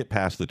 let's get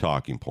past the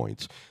talking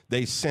points.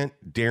 They sent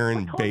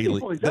Darren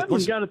Bailey.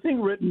 Everyone's got a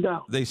thing written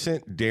down. They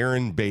sent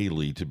Darren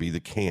Bailey to be the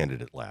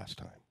candidate last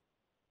time.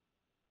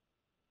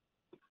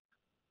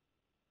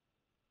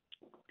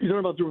 You talking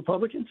about the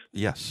Republicans?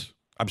 Yes,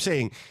 I'm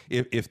saying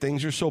if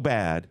things are so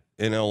bad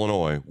in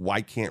Illinois,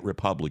 why can't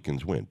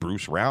Republicans win?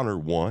 Bruce Rauner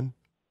won.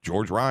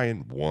 George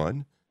Ryan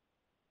won.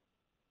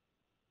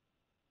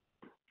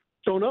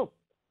 Don't know.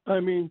 I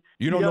mean,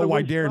 you don't know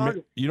why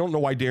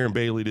Darren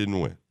Bailey didn't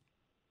win.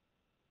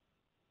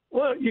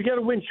 Well, you got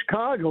to win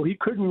Chicago. He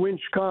couldn't win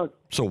Chicago.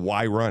 So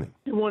why run him?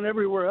 He won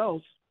everywhere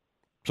else.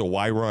 So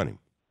why run him?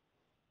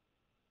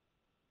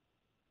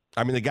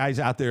 I mean, the guy's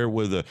out there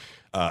with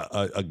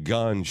a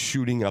gun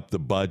shooting up the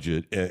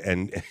budget,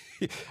 and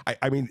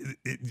I mean,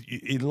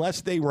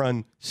 unless they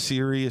run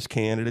serious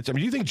candidates. I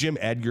mean, do you think Jim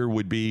Edgar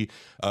would be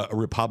a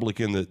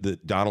Republican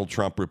that Donald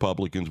Trump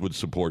Republicans would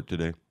support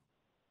today?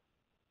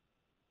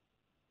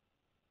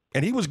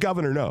 And he was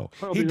governor. No,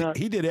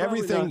 he did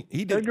everything. Not.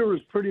 He did. Edgar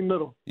was pretty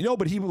middle.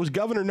 But he was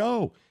governor.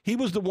 No, he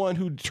was the one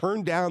who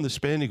turned down the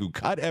spending, who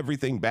cut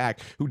everything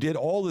back, who did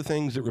all the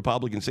things that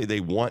Republicans say they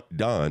want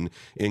done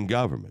in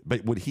government.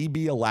 But would he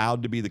be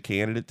allowed to be the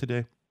candidate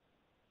today?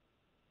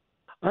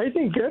 I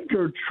think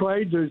Edgar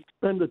tried to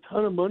spend a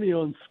ton of money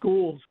on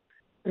schools,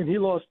 and he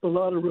lost a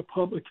lot of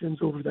Republicans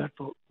over that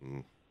vote.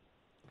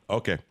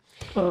 Okay.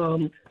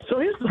 So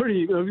he's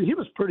pretty. He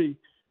was pretty.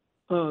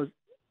 I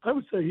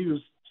would say he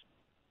was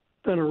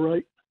center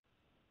right.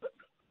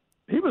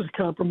 He was a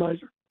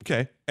compromiser.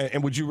 Okay.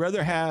 And would you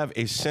rather have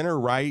a center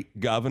right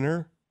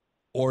governor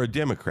or a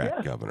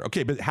Democrat governor?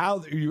 Okay, but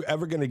how are you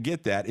ever going to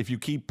get that if you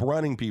keep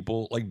running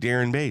people like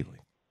Darren Bailey?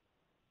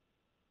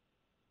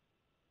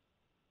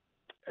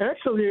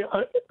 Actually,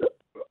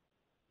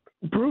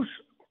 Bruce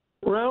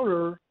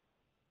Rauner,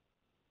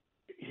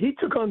 he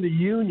took on the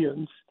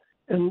unions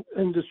and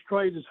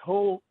destroyed his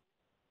whole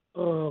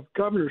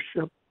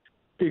governorship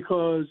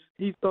because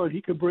he thought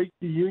he could break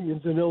the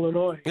unions in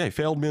Illinois. Yeah, he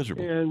failed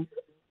miserably. And,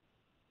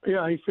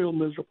 he failed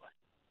miserably.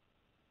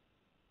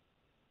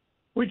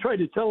 We tried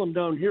to tell him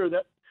down here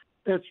that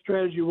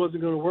strategy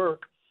wasn't going to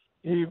work.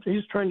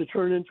 He's trying to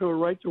turn it into a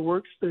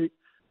right-to-work state.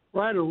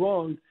 Right or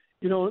wrong,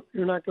 you're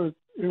not going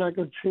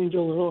to change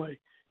Illinois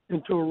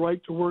into a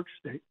right-to-work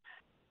state.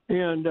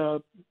 And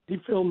he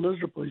failed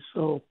miserably.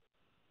 So,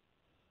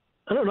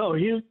 I don't know.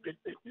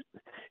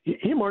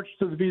 He marched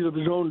to the beat of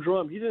his own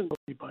drum. He didn't know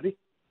anybody.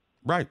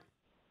 Right.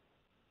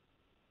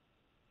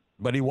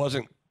 But he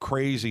wasn't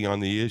crazy on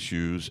the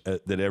issues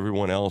that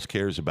everyone else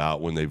cares about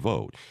when they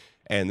vote.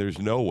 And there's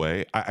no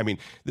way. I mean,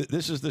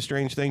 this is the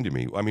strange thing to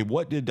me. I mean,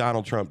 what did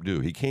Donald Trump do?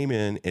 He came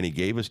in and he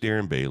gave us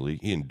Darren Bailey.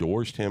 He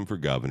endorsed him for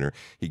governor.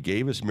 He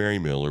gave us Mary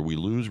Miller. We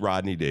lose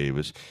Rodney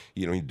Davis.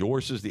 He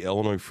endorses the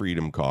Illinois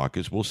Freedom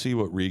Caucus. We'll see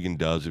what Regan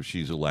does if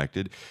she's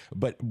elected.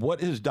 But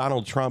what has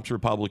Donald Trump's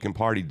Republican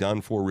Party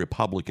done for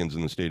Republicans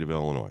in the state of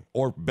Illinois?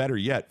 Or better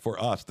yet,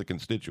 for us, the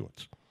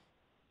constituents?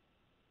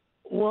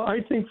 Well,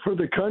 I think for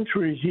the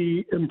country,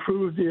 he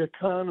improved the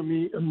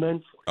economy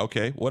immensely.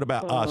 Okay, what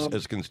about us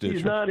as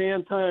constituents?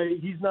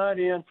 He's not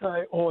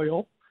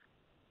anti-oil,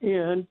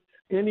 and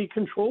he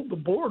controlled the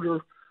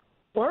border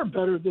far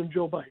better than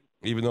Joe Biden.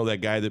 Even though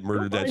that guy that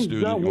murdered that Biden's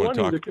student, not you want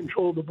to wanting talk? to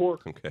control the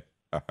border. Okay,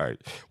 all right.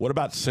 What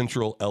about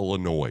Central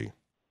Illinois?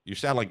 You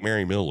sound like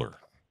Mary Miller.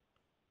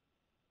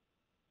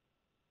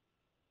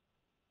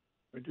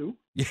 I do.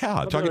 Yeah,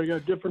 I got a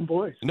different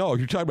voice. No,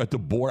 you're talking about the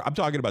board. I'm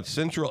talking about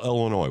Central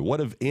Illinois. What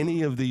have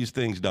any of these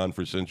things done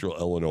for Central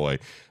Illinois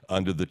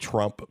under the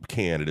Trump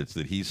candidates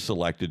that he's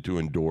selected to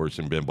endorse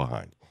and been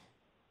behind?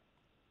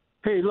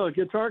 Hey, look,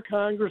 it's our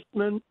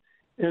congressmen,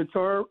 it's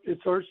our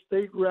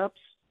state reps,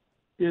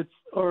 it's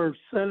our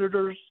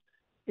senators,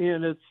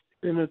 and it's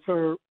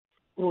our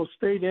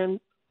state and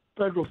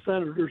federal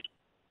senators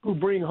who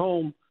bring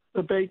home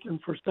the bacon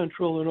for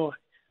Central Illinois.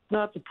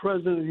 Not the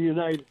president of the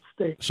United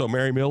States. So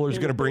Mary Miller's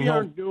going to bring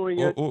home.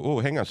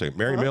 Hang on a second.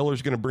 Mary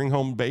Miller's going to bring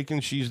home bacon.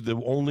 She's the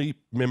only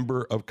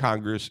member of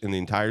Congress in the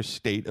entire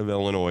state of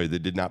Illinois that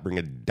did not bring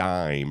a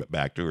dime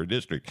back to her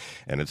district,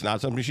 and it's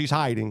not something she's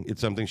hiding. It's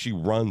something she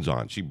runs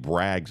on. She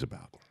brags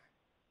about.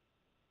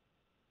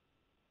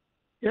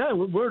 Yeah,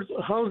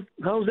 how's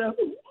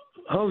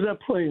that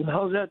playing?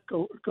 How's that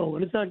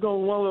going? It's not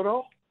going well at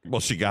all.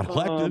 Well, she got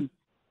elected.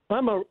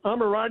 I'm a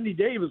Rodney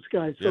Davis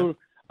guy, so. Yeah.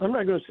 I'm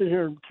not going to sit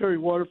here and carry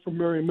water for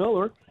Mary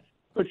Miller,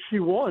 but she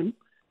won,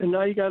 and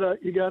now you gotta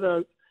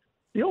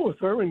deal with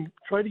her and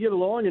try to get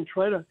along and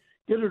try to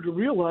get her to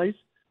realize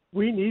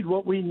we need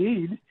what we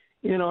need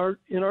in our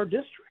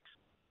districts.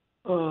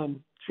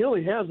 She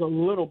only has a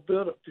little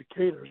bit of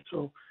Decatur,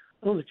 so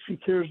I don't think she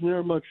cares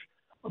near much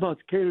about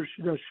Decatur.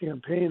 She does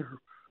Champaign or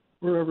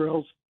wherever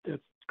else that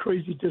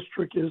crazy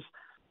district is.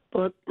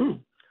 But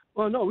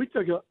well, no, I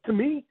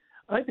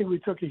think we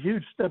took a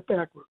huge step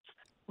backwards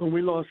when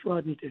we lost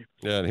Rodney Davis.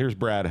 Yeah, and here's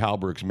Brad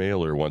Halbrook's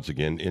mailer once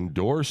again,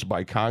 endorsed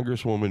by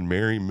Congresswoman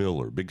Mary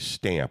Miller. Big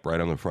stamp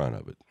right on the front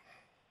of it.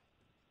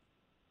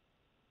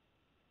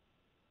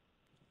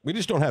 We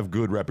just don't have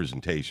good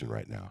representation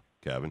right now,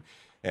 Kevin.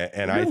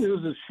 And the good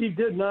news is she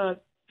did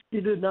not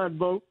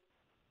vote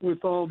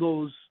with all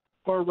those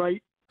far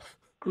right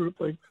group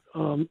like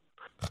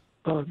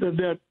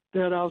that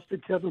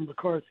ousted Kevin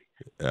McCarthy.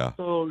 Yeah.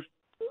 So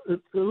it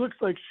looks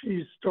like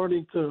she's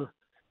starting to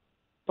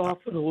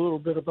soften a little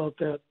bit about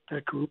that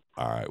group.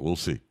 All right, we'll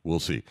see.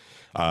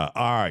 All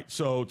right,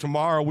 so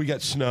tomorrow we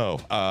got snow.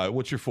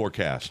 What's your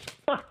forecast?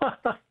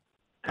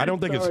 I don't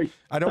think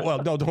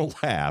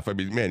don't laugh. I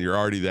mean, man, you're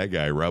already that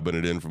guy rubbing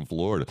it in from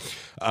Florida.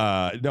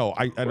 No,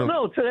 I don't.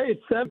 No, today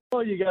it's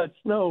February. You got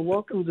snow.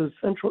 Welcome to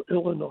Central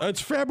Illinois.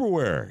 It's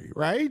February,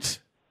 right?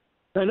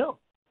 I know.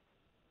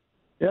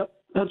 Yep,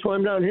 that's why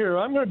I'm down here.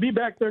 I'm going to be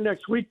back there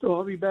next week, though.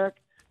 I'll be back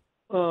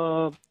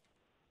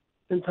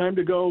and time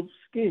to go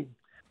skiing.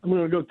 I'm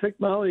going to go take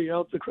Molly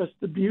out to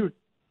Crested Butte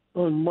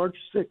on March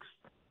 6th.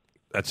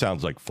 That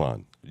sounds like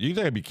fun. You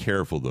got to be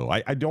careful, though.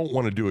 I don't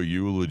want to do a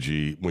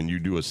eulogy when you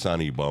do a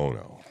Sonny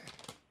Bono.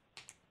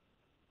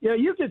 Yeah,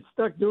 you get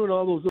stuck doing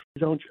all those,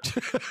 don't you?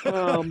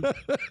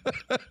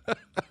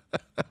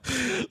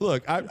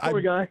 Look,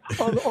 poor guy.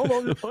 All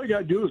you got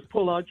to do is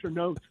pull out your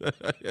notes.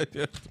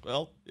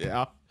 Well,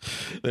 yeah,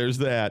 there's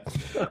that.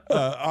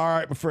 All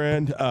right, my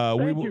friend.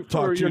 We will you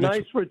talk for to you your next.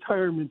 nice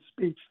retirement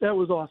speech. That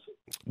was awesome.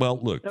 Well,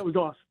 look, that was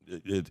awesome.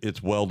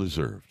 It's well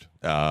deserved,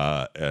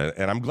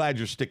 and I'm glad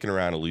you're sticking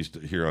around at least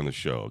here on the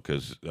show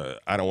because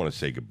I don't want to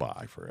say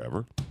goodbye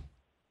forever.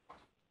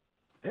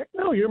 Heck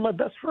no, you're my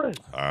best friend.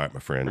 All right, my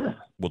friend.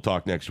 We'll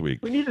talk next week.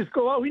 We need to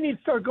go out. We need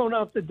to start going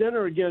out to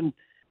dinner again.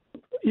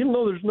 Even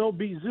though there's no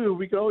Bizou,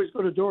 we could always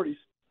go to Doherty's.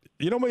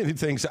 You know how many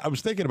things, I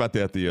was thinking about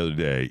that the other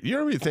day. You know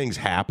how many things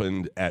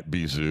happened at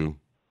Bizou?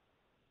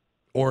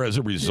 Or as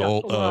a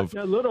result of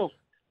that little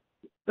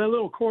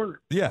corner.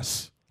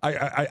 Yes.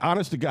 I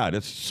honest to God,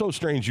 it's so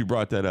strange you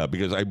brought that up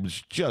because I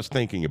was just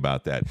thinking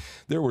about that.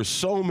 There were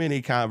so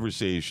many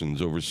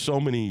conversations over so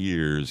many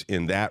years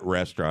in that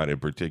restaurant in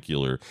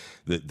particular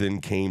that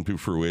then came to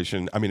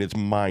fruition. I mean, it's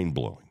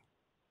mind-blowing.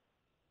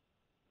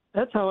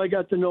 That's how I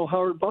got to know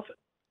Howard Buffett.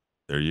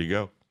 There you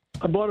go.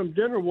 I bought him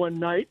dinner one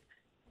night,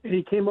 and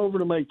he came over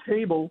to my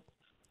table,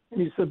 and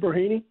he said,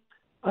 Breheny,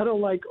 I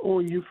don't like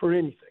owing you for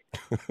anything.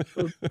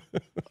 So,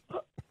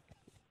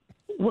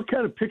 what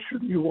kind of picture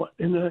do you want?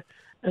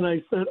 And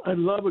I said, I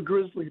love a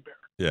grizzly bear.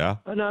 Yeah.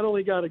 I not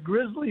only got a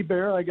grizzly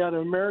bear, I got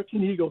an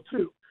American eagle,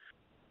 too.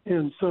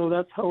 And so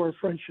that's how our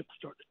friendship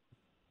started.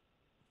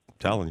 I'm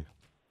telling you,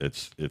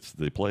 it's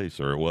the place,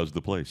 or it was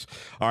the place.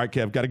 All right,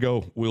 Kev, got to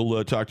go.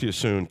 We'll talk to you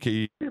soon.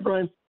 Hey,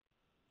 Brian.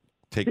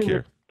 Take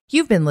care.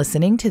 You've been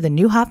listening to the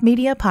Newhoff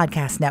Media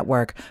Podcast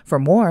Network. For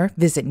more,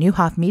 visit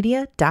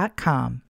newhoffmedia.com.